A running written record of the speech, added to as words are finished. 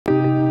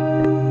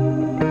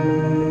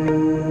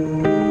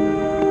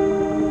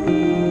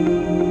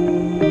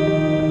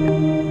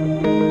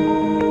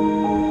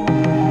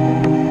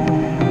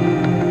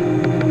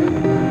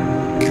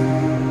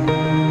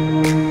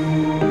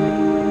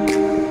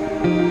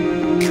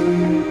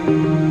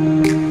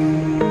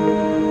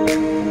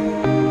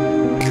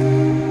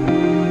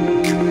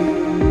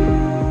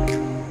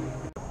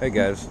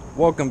guys,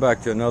 welcome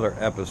back to another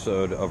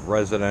episode of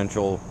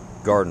Residential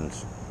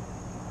Gardens.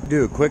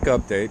 Do a quick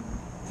update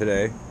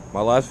today.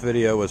 My last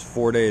video was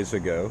 4 days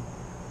ago,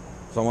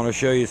 so I want to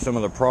show you some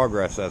of the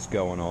progress that's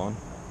going on.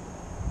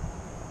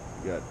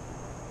 Got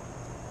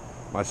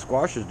my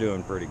squash is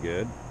doing pretty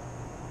good.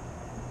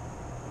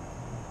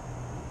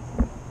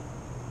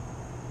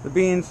 The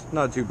beans,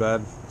 not too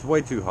bad. It's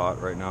way too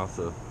hot right now,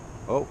 so...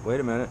 Oh, wait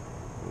a minute.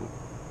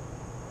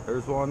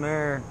 There's one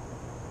there.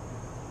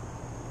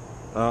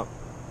 Oh,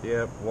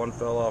 yep, one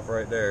fell off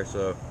right there,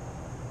 so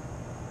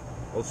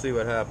we'll see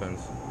what happens.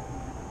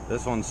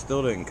 This one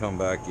still didn't come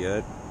back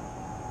yet.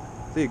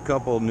 See a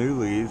couple new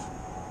leaves.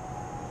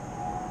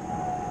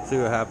 See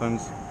what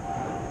happens.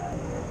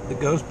 The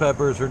ghost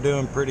peppers are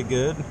doing pretty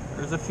good.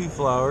 There's a few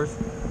flowers.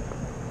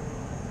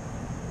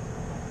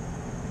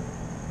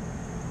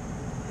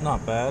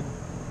 Not bad.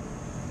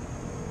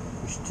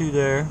 There's two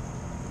there.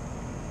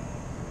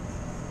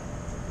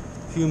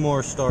 A few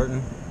more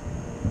starting.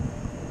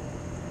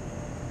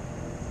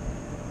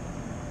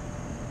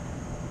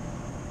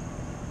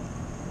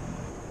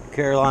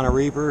 Carolina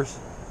Reapers.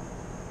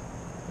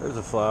 There's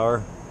a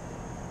flower.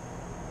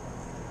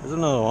 There's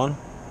another one.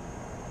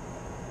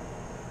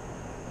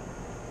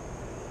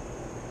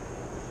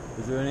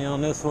 Is there any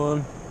on this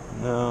one?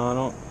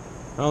 No,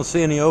 I don't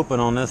see any open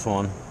on this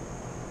one.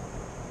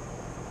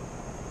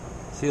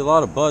 See a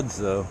lot of buds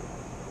though.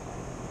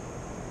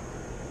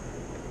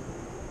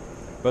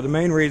 But the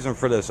main reason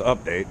for this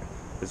update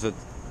is a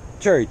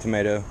cherry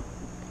tomato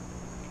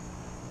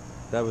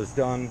that was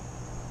done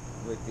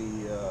with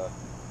the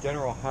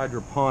General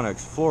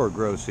Hydroponics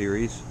FLORAGRO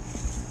series.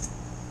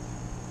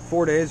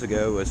 4 days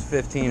ago it was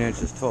 15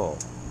 inches tall.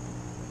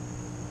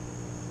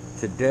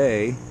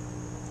 Today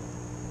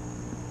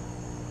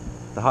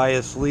the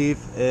highest leaf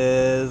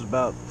is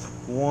about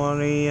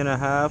 20 and a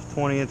half,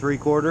 20 and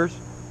 3/4.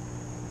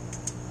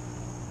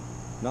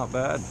 Not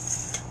bad.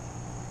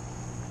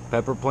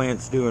 Pepper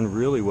plant's doing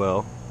really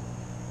well.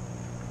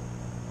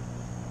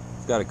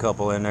 It's got a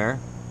couple in there.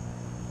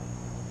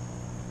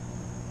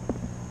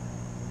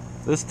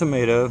 This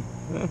tomato,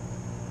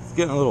 it's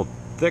getting a little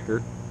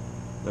thicker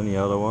than the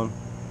other one.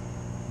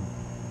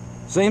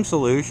 Same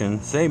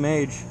solution, same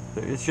age.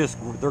 It's just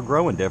they're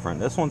growing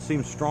different. This one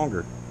seems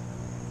stronger.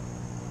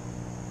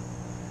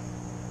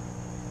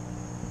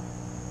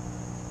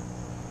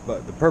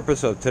 But the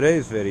purpose of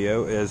today's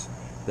video is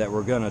that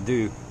we're gonna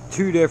do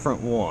two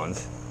different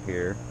ones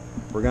here.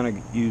 We're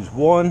gonna use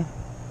one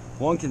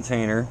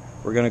container.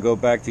 We're gonna go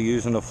back to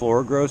using the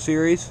FLORAGRO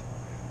series.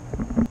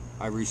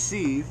 I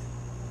received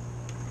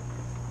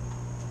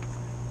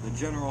the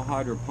General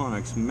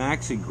Hydroponics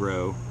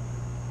MAXIGRO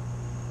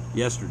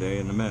yesterday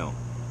in the mail.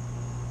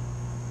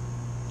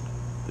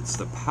 It's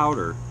the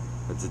powder.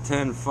 It's a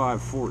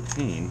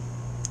 10-5-14.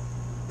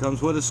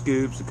 Comes with a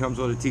scoop. It comes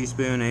with a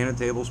teaspoon and a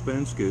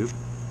tablespoon scoop.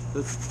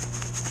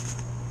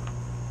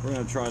 We're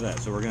going to try that.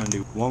 So we're going to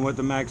do one with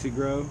the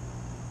MAXIGRO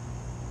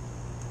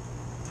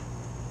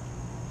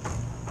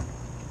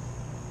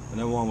and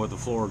then one with the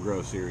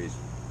FLORAGRO series.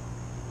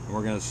 And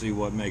we're going to see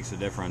what makes a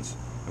difference.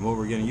 And what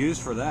we're going to use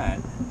for that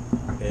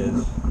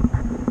is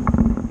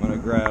I'm going to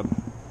grab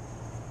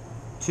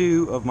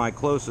two of my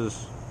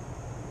closest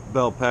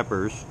bell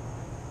peppers,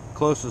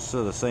 closest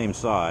to the same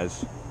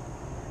size.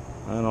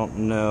 I don't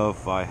know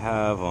if I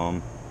have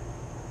them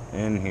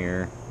in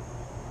here.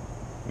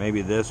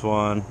 Maybe this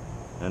one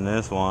and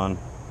this one.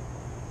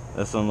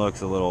 This one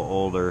looks a little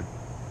older.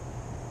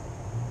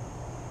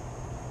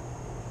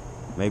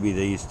 Maybe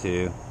these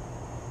two.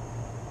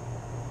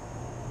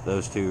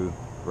 Those two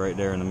right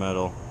there in the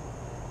middle.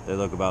 They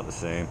look about the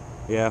same.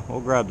 Yeah, we'll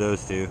grab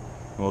those two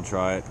and we'll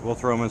try it. We'll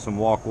throw them in some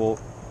rock wool,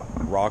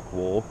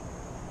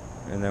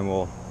 and then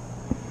we'll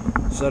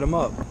set them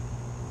up.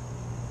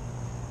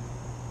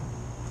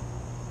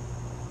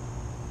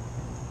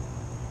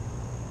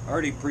 I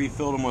already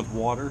pre-filled them with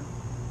water,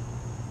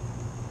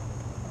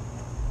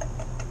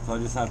 so I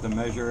just have to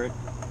measure it,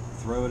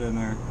 throw it in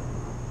there.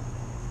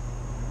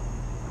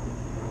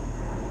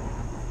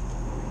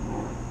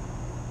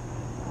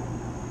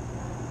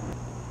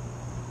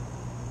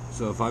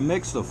 So if I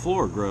mix the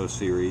FLORAGRO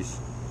series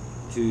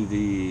to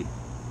the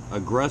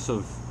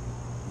aggressive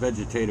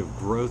vegetative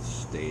growth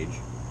stage,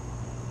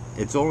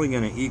 it's only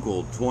going to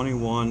equal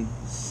 21,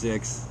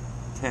 6,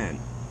 10.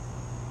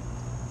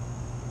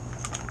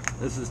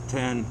 This is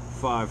 10,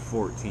 5,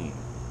 14.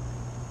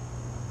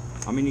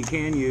 I mean, you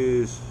can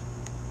use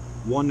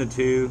 1 to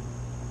 2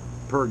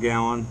 per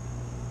gallon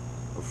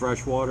of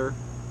fresh water.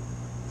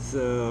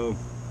 So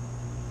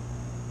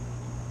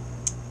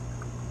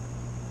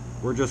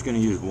we're just going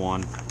to use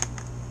 1.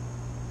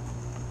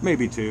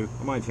 Maybe 2.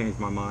 I might change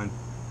my mind.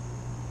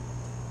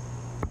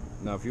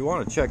 Now, if you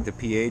want to check the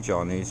pH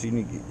on these, you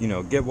need,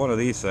 get one of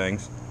these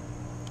things.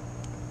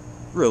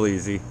 Real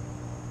easy.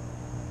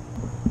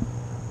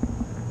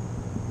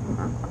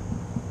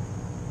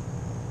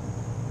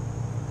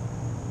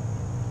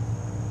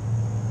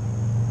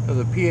 So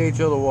the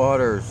pH of the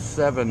water is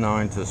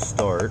 7.9 to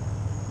start.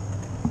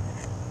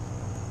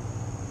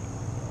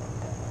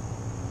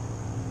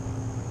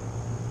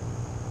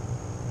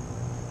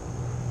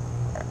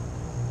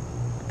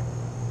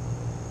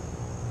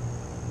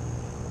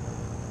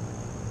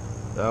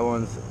 That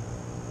one's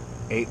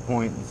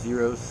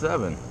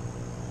 8.07.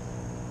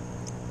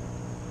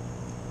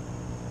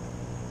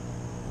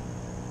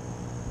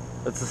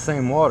 It's the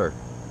same water.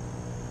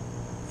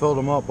 Filled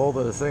them up both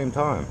at the same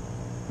time.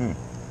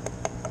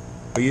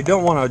 But you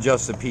don't want to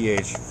adjust the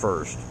pH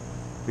first,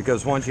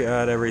 because once you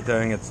add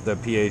everything, the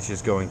pH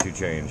is going to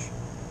change.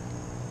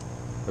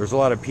 There's a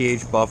lot of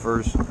pH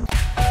buffers.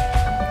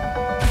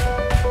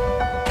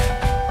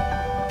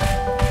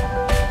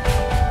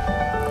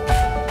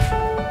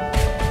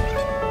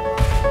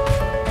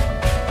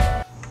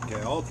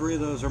 Okay, all three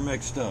of those are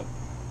mixed up.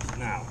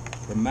 Now,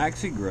 the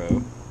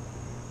MAXIGRO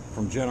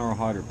from General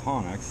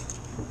Hydroponics,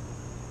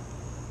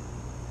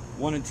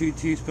 1 and 2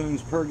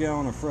 teaspoons per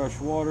gallon of fresh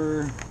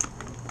water.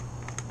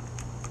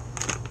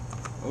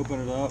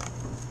 Open it up.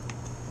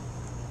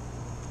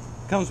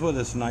 Comes with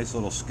this nice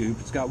little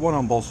scoop. It's got one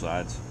on both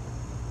sides.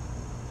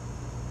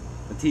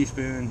 A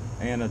teaspoon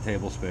and a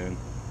tablespoon.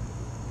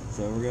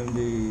 So we're going to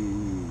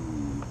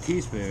do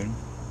teaspoon.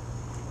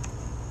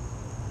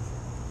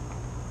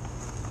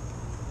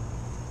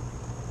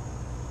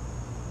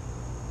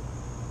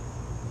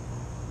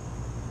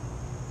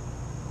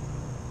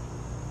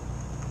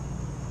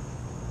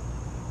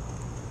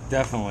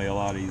 Definitely a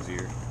lot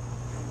easier.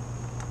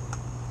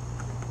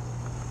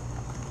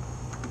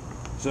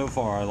 So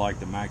far, I like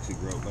the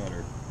MAXIGRO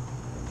better.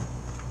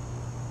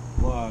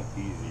 A lot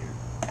easier.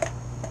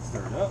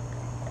 Stir it up.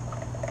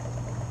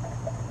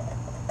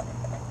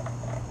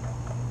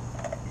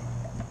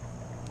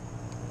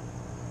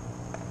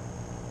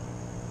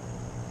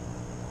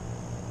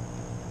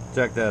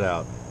 Check that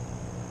out.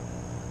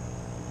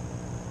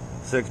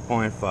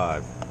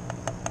 6.5.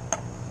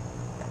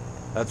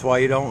 That's why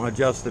you don't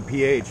adjust the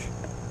pH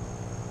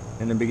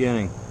in the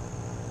beginning.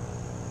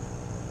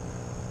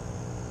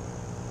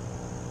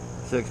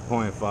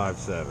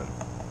 6.57.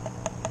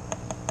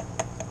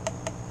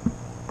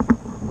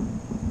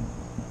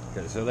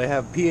 Okay, so they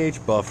have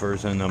pH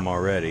buffers in them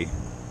already.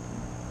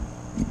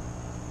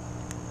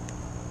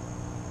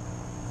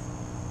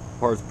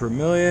 Parts per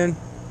million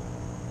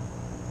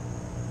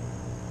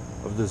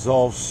of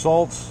dissolved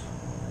salts.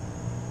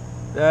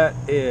 That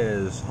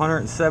is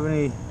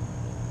 170.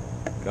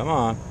 Come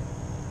on.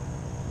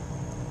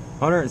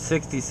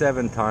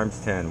 167 times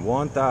 10.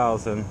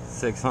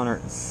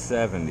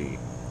 1,670.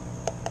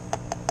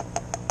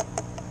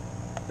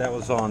 That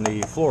was on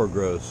the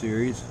FLORAGRO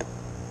series.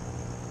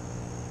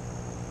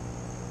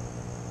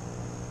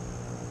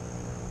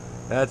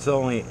 That's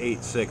only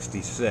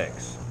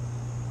 866.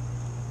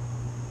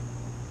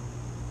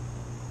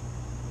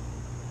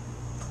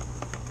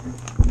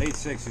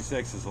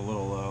 $866 is a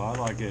little low. I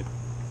like it,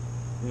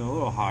 a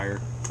little higher.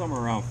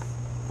 Somewhere around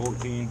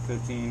 14,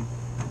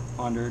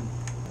 1500.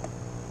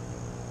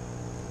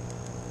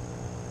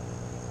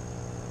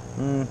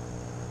 A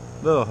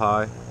little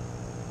high.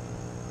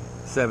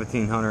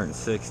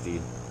 1760.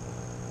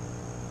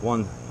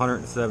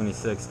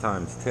 176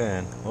 times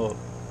 10. Oh.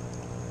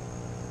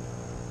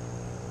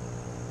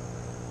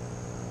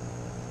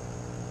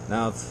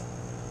 Now it's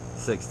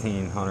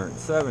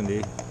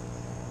 1670,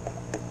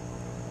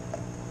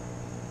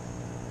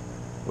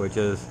 which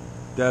is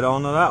dead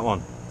on to that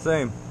one.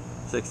 Same,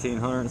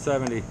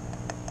 1670.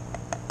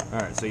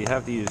 Alright, so you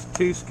have to use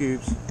 2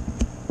 scoops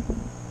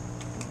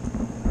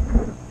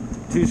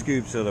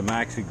of the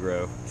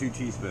MAXIGRO, 2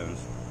 teaspoons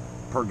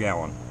per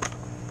gallon,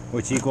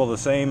 which equal the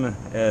same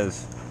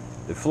as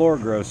the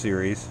FLORAGRO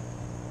series,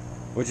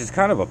 which is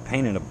kind of a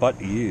pain in the butt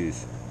to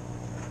use.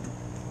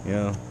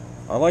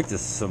 I like the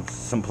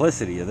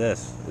simplicity of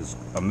this. It's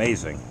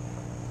amazing.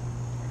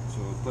 So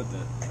we'll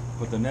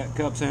put the net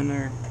cups in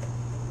there,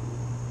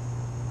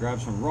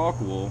 grab some rock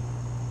wool,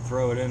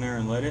 throw it in there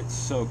and let it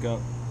soak up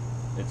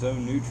its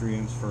own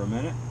nutrients for a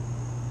minute,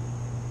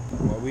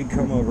 while we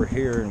come over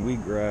here and we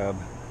grab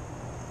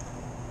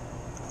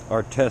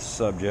our test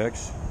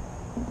subjects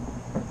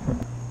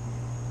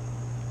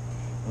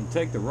and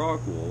take the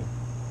rock wool,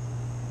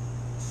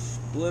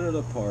 split it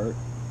apart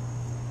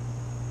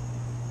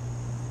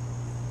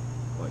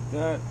like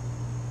that.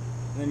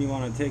 Then you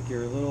want to take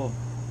your little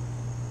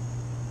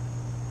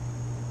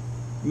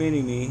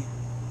mini-me,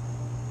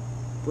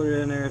 put it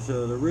in there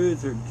so the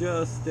roots are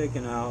just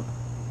sticking out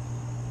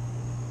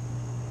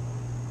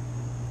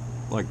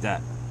like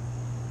that,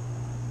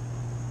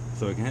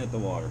 so it can hit the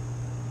water.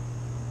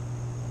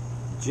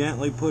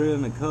 Gently put it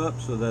in the cup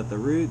so that the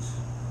roots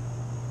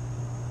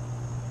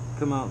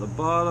come out the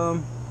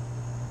bottom.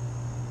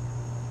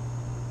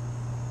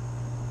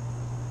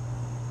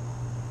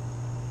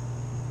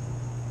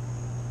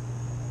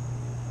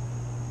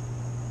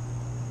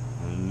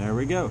 And there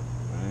we go.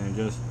 And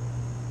just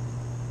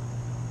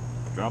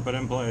drop it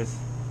in place.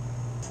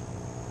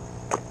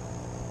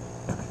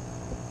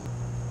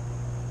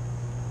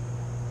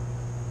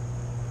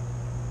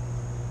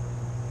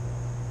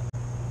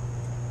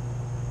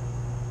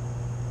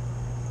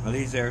 Now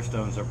these air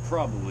stones are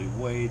probably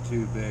way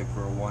too big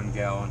for a 1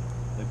 gallon.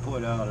 They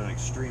put out an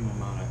extreme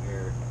amount of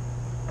air.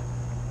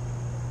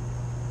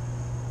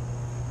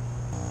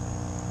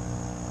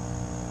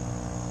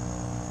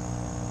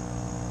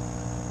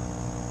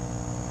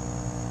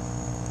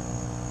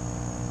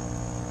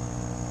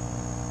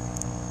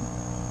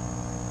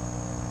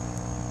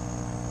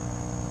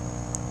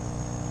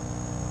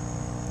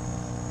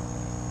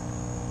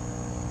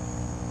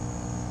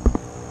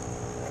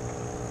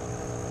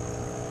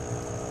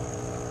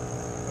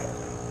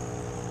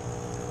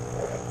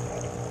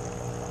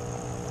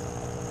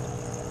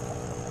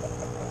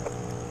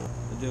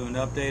 do an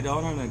update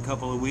on it in a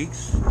couple of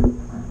weeks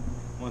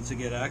once I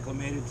get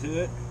acclimated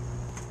to it.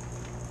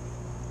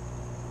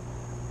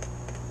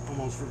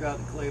 Almost forgot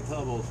the clay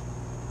pebbles.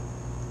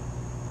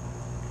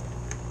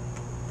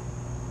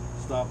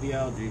 Stop the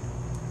algae.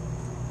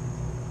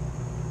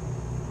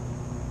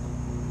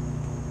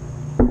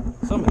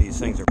 Some of these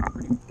things are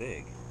pretty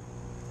big.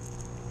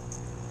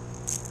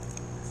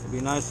 It'd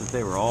be nice if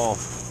they were all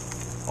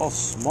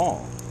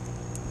small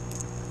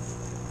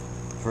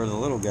for the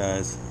little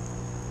guys.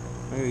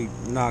 Maybe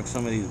knock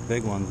some of these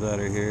big ones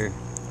out of here.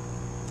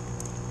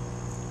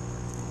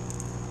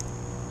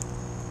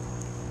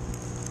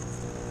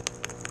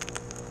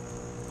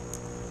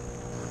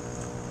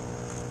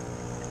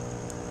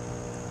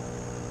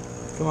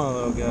 Come on,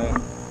 little guy.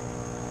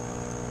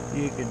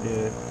 You can do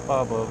it.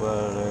 Pop up out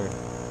of there.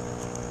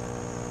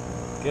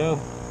 Go.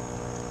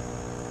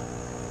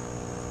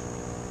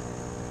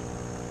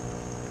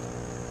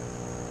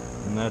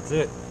 And that's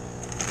it.